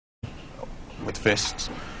fists.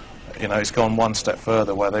 You know, it's gone one step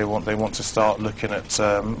further where they want to start looking at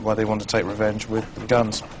where they want to take revenge with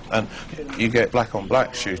guns. And you get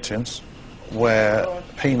black-on-black shootings where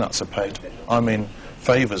peanuts are paid. I mean,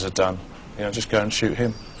 favours are done. You know, just go and shoot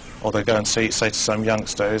him. Or they go and say to some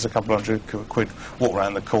youngster, here's a couple £100, walk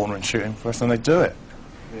around the corner and shoot him for us, and they do it.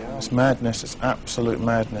 It's madness, it's absolute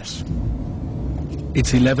madness.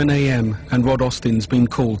 It's 11 a.m. and Rod Austin's been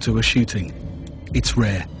called to a shooting. It's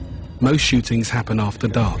rare. Most shootings happen after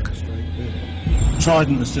dark.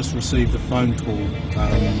 Trident has just received a phone call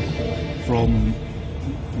from...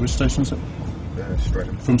 which station is it?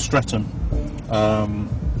 Streatham. From Streatham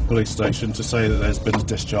police station to say that there's been a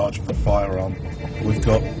discharge of a firearm. We've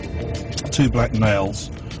got 2 black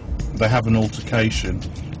males. They have an altercation.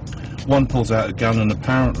 One pulls out a gun and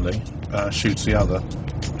apparently shoots the other.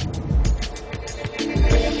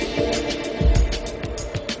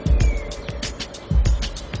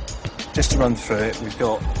 Just to run through it, we've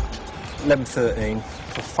got 11:13,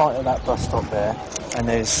 a fight at that bus stop there, and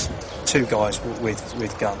there's 2 guys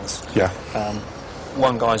with guns. Yeah.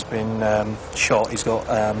 One guy's been shot. He's got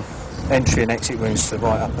entry and exit wounds to the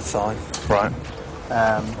right upper thigh. Right.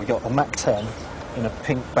 We got a Mac-10 in a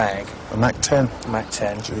pink bag. A Mac-10?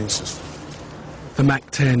 Mac-10. Jesus. The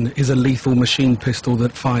Mac-10 is a lethal machine pistol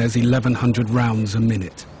that fires 1,100 rounds a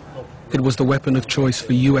minute. It was the weapon of choice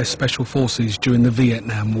for US Special Forces during the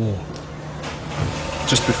Vietnam War.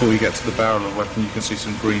 Just before you get to the barrel of the weapon, you can see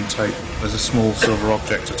some green tape. There's a small silver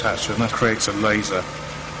object attached to it, and that creates a laser,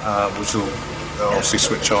 which will obviously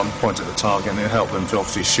switch on, point at the target, and it'll help them to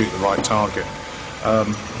obviously shoot the right target.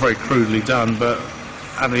 Very crudely done, but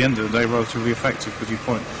at the end of the day, relatively effective,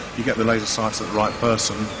 because you get the laser sights at the right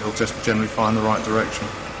person, it'll just generally find the right direction.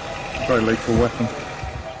 Very lethal weapon.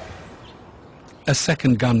 A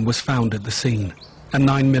second gun was found at the scene, a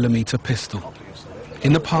 9mm pistol.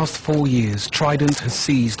 In the past 4 years, Trident has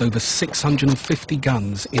seized over 650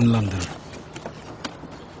 guns in London.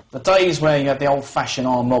 The days where you had the old-fashioned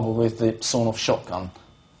armed robber with the sawn-off shotgun,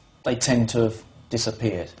 they tend to have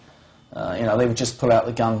disappeared. You know, they would just pull out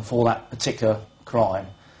the gun for that particular crime,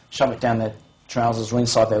 shove it down their trousers or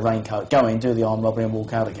inside their raincoat, go in, do the armed robbery and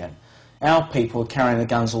walk out again. Our people are carrying the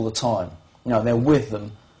guns all the time. You know, they're with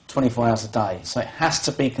them 24 hours a day, so it has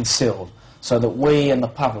to be concealed so that we and the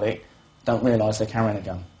public don't realise they're carrying a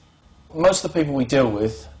gun. Most of the people we deal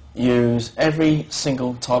with use every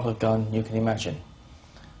single type of gun you can imagine,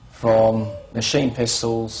 from machine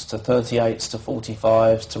pistols to 38s to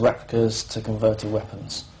 45s to replicas to converted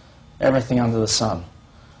weapons. Everything under the sun.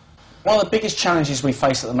 One of the biggest challenges we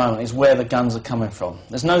face at the moment is where the guns are coming from.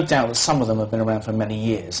 There's no doubt that some of them have been around for many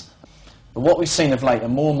years, but what we've seen of late are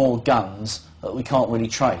more and more guns that we can't really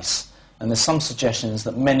trace, and there's some suggestions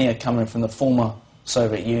that many are coming from the former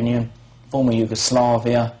Soviet Union, former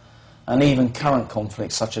Yugoslavia, and even current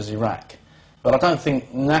conflicts such as Iraq. But I don't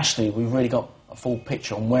think nationally we've really got a full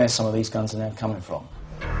picture on where some of these guns are now coming from.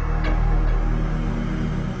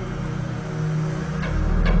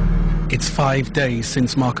 It's 5 days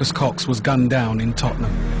since Marcus Cox was gunned down in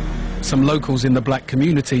Tottenham. Some locals in the black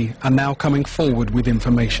community are now coming forward with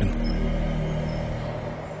information.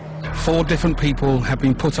 4 different people have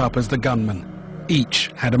been put up as the gunman.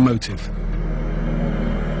 Each had a motive.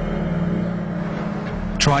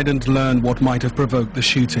 Trident learned what might have provoked the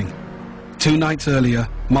shooting. 2 nights earlier,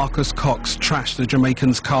 Marcus Cox trashed the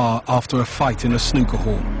Jamaican's car after a fight in a snooker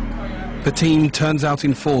hall. The team turns out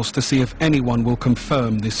in force to see if anyone will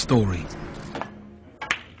confirm this story.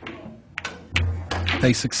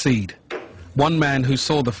 They succeed. One man who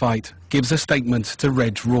saw the fight gives a statement to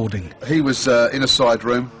Reg Rawding. He was in a side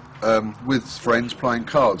room with friends playing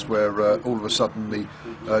cards, where all of a sudden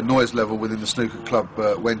the noise level within the snooker club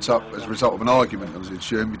went up as a result of an argument that was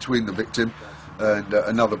ensuing between the victim and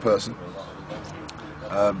another person.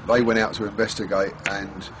 They went out to investigate,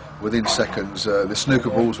 and within seconds the snooker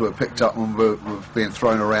balls were picked up and were being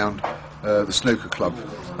thrown around the snooker club.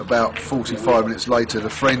 About 45 minutes later, the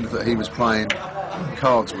friend that he was playing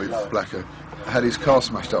cards with, Blacker, had his car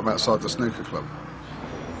smashed up outside the snooker club.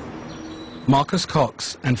 Marcus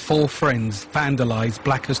Cox and 4 friends vandalised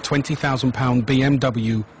Blacker's £20,000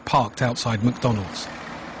 BMW parked outside McDonald's.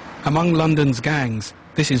 Among London's gangs,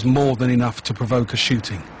 this is more than enough to provoke a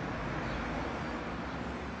shooting.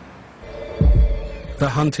 The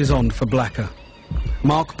hunt is on for Blacker.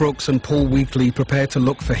 Mark Brooks and Paul Wheatley prepare to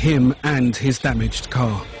look for him and his damaged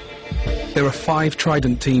car. There are 5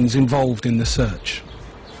 Trident teams involved in the search.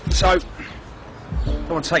 So, don't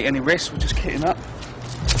want to take any risks, we're just kitting up,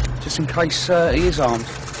 just in case he is armed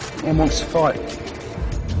and wants to fight.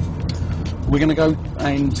 We're going to go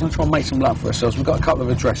and we're going to try and make some luck for ourselves. We've got a couple of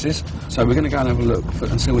addresses, so we're going to go and have a look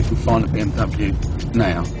and see what we can find at BMW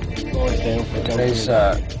now. Eyes down for a gold There's,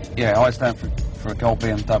 yeah, eyes down for a gold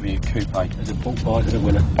BMW coupe. There's a bulk buy to the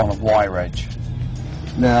winner. On a wire edge.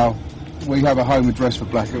 Now, we have a home address for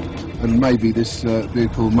Blacker, and maybe this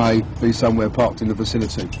vehicle may be somewhere parked in the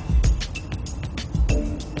vicinity.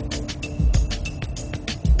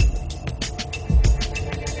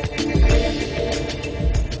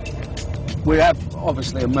 We have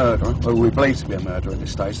obviously a murderer, or we believe to be a murderer at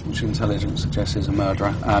this stage, which intelligence suggests is a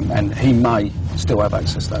murderer, and he may still have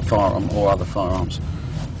access to that firearm or other firearms.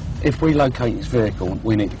 If we locate his vehicle,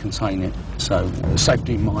 we need to contain it. So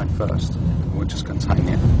safety in mind first. We'll just contain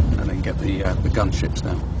it and then get the gunships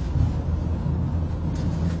down.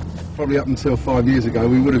 Probably up until 5 years ago,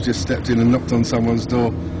 we would have just stepped in and knocked on someone's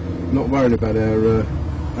door, not worrying about our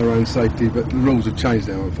own safety, but the rules have changed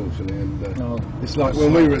now, unfortunately. And it's like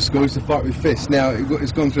when we were at school, it's a fight with fists. Now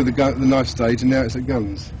it's gone through the knife stage, and now it's at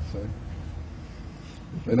guns. So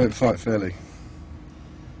they don't fight fairly.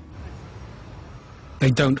 They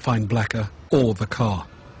don't find Blacker or the car.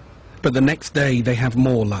 But the next day they have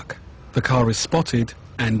more luck. The car is spotted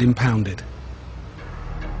and impounded.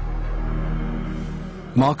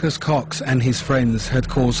 Marcus Cox and his friends had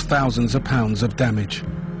caused thousands of pounds of damage.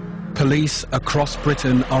 Police across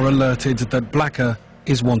Britain are alerted that Blacker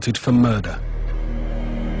is wanted for murder.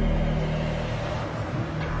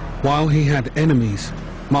 While he had enemies,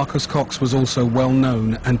 Marcus Cox was also well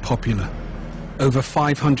known and popular. Over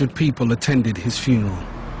 500 people attended his funeral.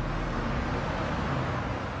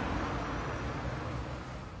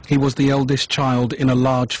 He was the eldest child in a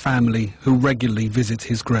large family who regularly visits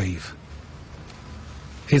his grave.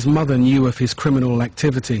 His mother knew of his criminal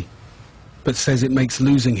activity, but says it makes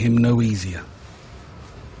losing him no easier.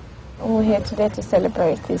 We're here today to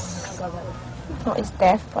celebrate not his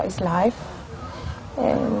death, but his life,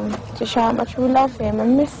 and to show how much we love him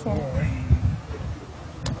and miss him.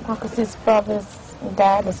 Marcus's brother's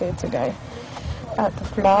dad is here today, out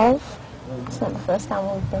of love. It's not the first time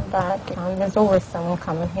we've been back, and there's always someone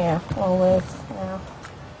coming here, always, yeah.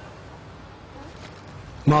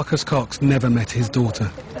 Marcus Cox never met his daughter.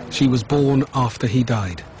 She was born after he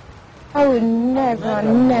died. I would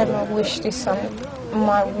never wish this on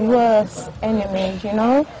my worst enemy, you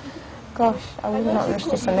know? Gosh, I would not wish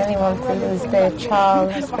this on anyone to lose their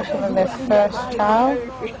child, especially their first child.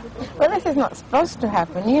 Well, this is not supposed to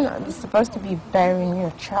happen, you know. You're supposed to be burying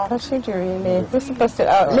your child, should you really? They're supposed to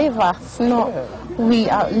outlive us, not we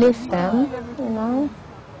outlive them, you know?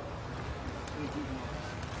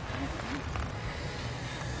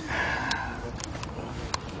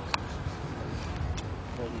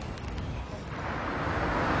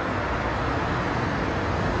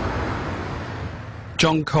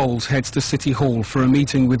 John Coles heads to City Hall for a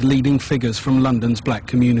meeting with leading figures from London's black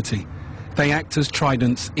community. They act as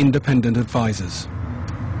Trident's independent advisors.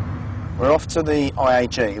 We're off to the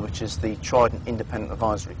IAG, which is the Trident Independent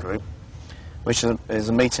Advisory Group, which is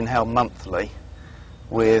a meeting held monthly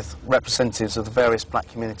with representatives of the various black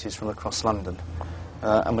communities from across London.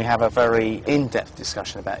 And we have a very in-depth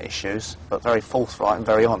discussion about issues, but very forthright and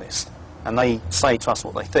very honest. And they say to us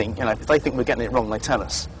what they think. You know, if they think we're getting it wrong, they tell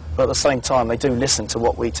us. But at the same time, they do listen to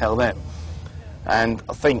what we tell them. And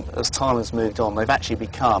I think as time has moved on, they've actually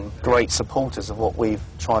become great supporters of what we've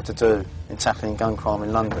tried to do in tackling gun crime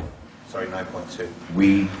in London. Sorry, 9.2.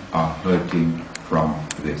 We are hurting from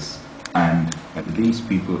this, and these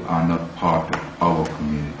people are not part of our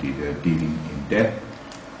community. They're dealing in death,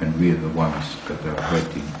 and we are the ones that are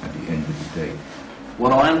hurting at the end of the day.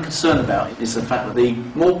 What I am concerned about is the fact that the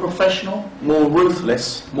more professional, more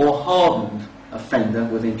ruthless, more hardened offender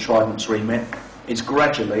within Trident's remit is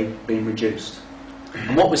gradually being reduced.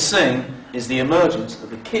 And what we're seeing is the emergence of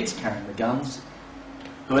the kids carrying the guns,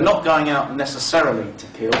 who are not going out necessarily to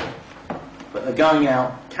kill, but they're going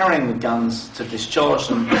out carrying the guns to discharge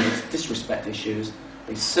them with disrespect issues,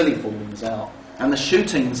 these silly fallings out. And the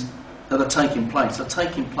shootings that are taking place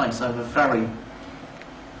over very,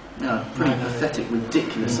 pretty pathetic,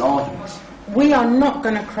 ridiculous arguments. We are not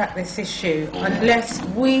going to crack this issue unless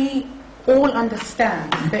we all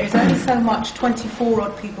understand there is only so much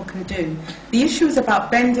 24-odd people can do. The issue is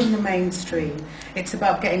about bending the mainstream. It's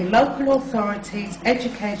about getting local authorities,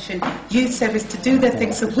 education, youth service to do their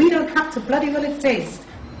thing so we don't have to bloody well exist.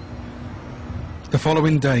 The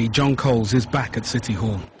following day, John Coles is back at City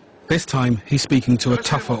Hall. This time, he's speaking to a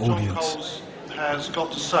tougher audience. Has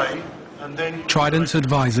got to say, and then Trident's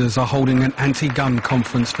advisors are holding an anti-gun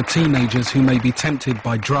conference for teenagers who may be tempted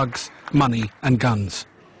by drugs, money and guns.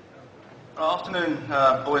 Afternoon,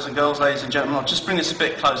 boys and girls, ladies and gentlemen. I'll just bring this a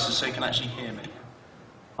bit closer so you can actually hear me.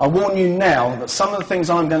 I warn you now that some of the things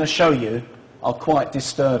I'm going to show you are quite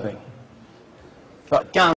disturbing.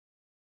 But guns